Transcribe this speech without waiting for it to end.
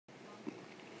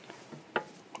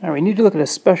Alright, we need to look at a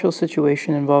special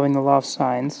situation involving the law of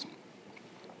sines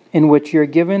in which you're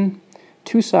given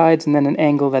two sides and then an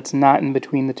angle that's not in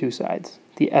between the two sides,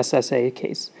 the SSA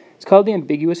case. It's called the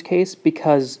ambiguous case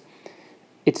because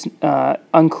it's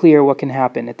unclear what can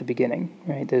happen at the beginning,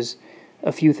 right? There's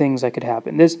a few things that could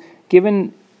happen. This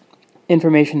given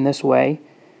information this way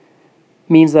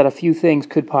means that a few things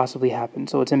could possibly happen,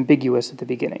 so it's ambiguous at the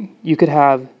beginning. You could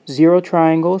have 0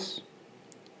 triangles,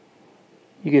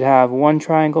 you could have 1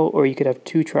 triangle, or you could have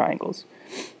 2 triangles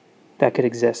that could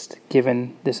exist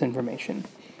given this information.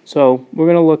 So we're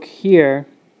going to look here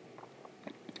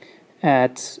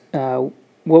at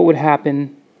what would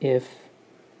happen if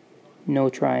no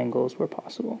triangles were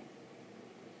possible.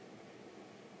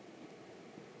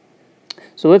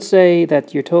 So let's say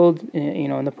that you're told,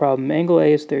 in the problem, angle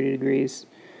A is 30 degrees.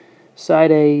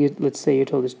 Side A, let's say you're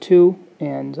told is 2,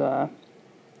 and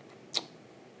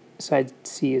side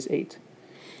C is 8.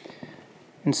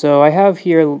 And so I have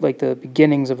here like the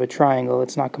beginnings of a triangle.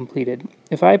 It's not completed.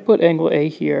 If I put angle A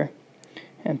here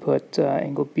and put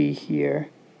angle B here,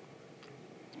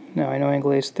 now I know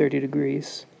angle A is 30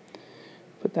 degrees.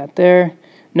 Put that there.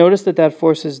 Notice that that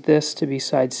forces this to be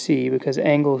side C because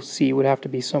angle C would have to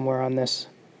be somewhere on this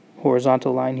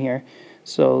horizontal line here.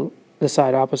 So the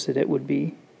side opposite it would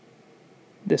be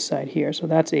this side here. So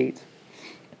that's 8.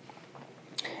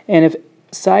 And if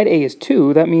side A is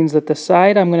 2, that means that the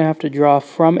side I'm going to have to draw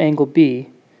from angle B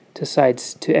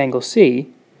to angle C.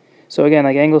 So again,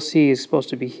 like angle C is supposed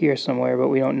to be here somewhere, but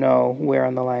we don't know where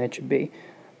on the line it should be.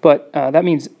 But that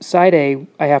means side A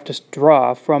I have to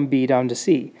draw from B down to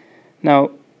C.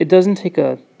 Now it doesn't take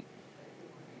a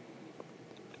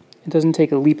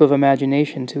leap of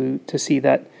imagination to see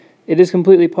that it is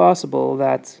completely possible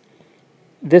that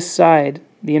this side,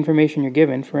 the information you're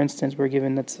given, for instance, we're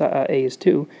given that A is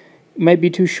 2, might be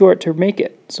too short to make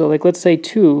it. So like let's say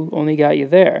 2 only got you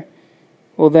there.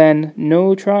 Well then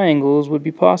no triangles would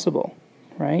be possible,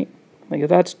 right? Like if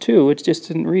that's 2, it just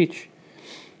didn't reach.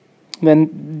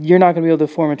 Then you're not going to be able to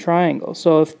form a triangle.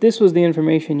 So if this was the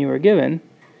information you were given,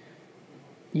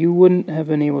 you wouldn't have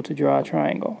been able to draw a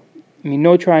triangle. I mean,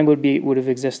 no triangle would have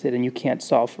existed and you can't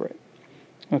solve for it.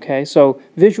 Okay, so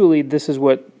visually this is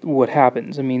what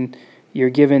happens. I mean, you're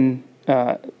given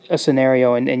a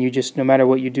scenario and you just, no matter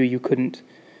what you do, you couldn't,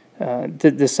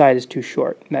 the side is too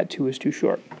short, that 2 is too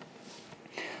short.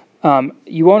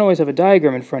 You won't always have a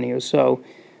diagram in front of you, so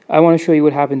I want to show you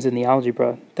what happens in the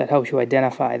algebra that helps you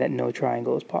identify that no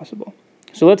triangle is possible.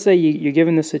 So let's say you're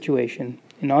given this situation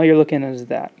and all you're looking at is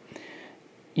that.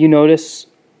 You notice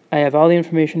I have all the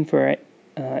information for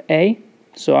A,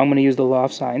 so I'm going to use the law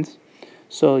of sines.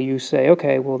 So you say,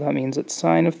 okay, well that means that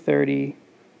sine of 30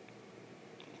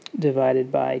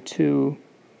 divided by 2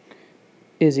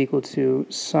 is equal to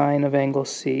sine of angle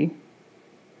C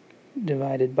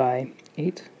divided by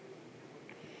 8.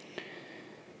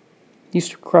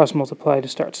 Use cross multiply to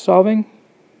start solving.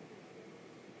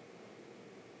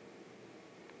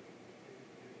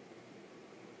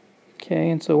 Okay,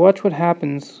 and so watch what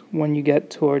happens when you get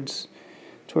towards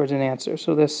an answer.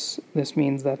 So this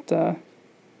means that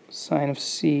sine of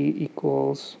C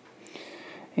equals,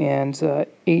 and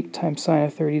 8 times sine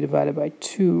of 30 divided by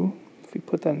 2, if we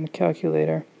put that in the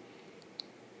calculator,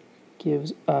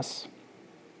 gives us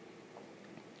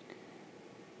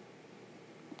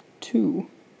 2.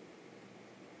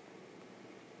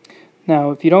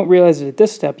 Now, if you don't realize it at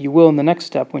this step, you will in the next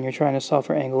step when you're trying to solve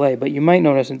for angle A, but you might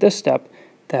notice in this step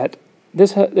that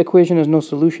this equation has no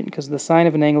solution because the sine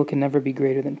of an angle can never be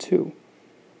greater than 2.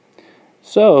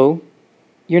 So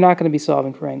you're not going to be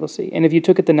solving for angle C. And if you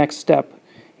took it the next step,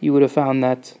 you would have found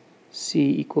that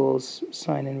C equals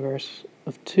sine inverse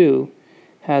of 2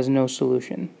 has no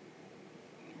solution,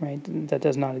 right? That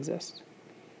does not exist.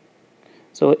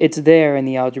 So it's there in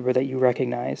the algebra that you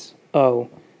recognize, oh,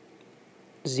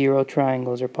 0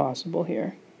 triangles are possible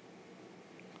here.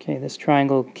 Okay, this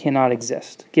triangle cannot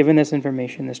exist. Given this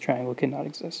information, this triangle cannot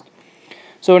exist.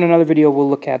 So in another video, we'll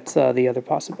look at the other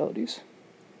possibilities.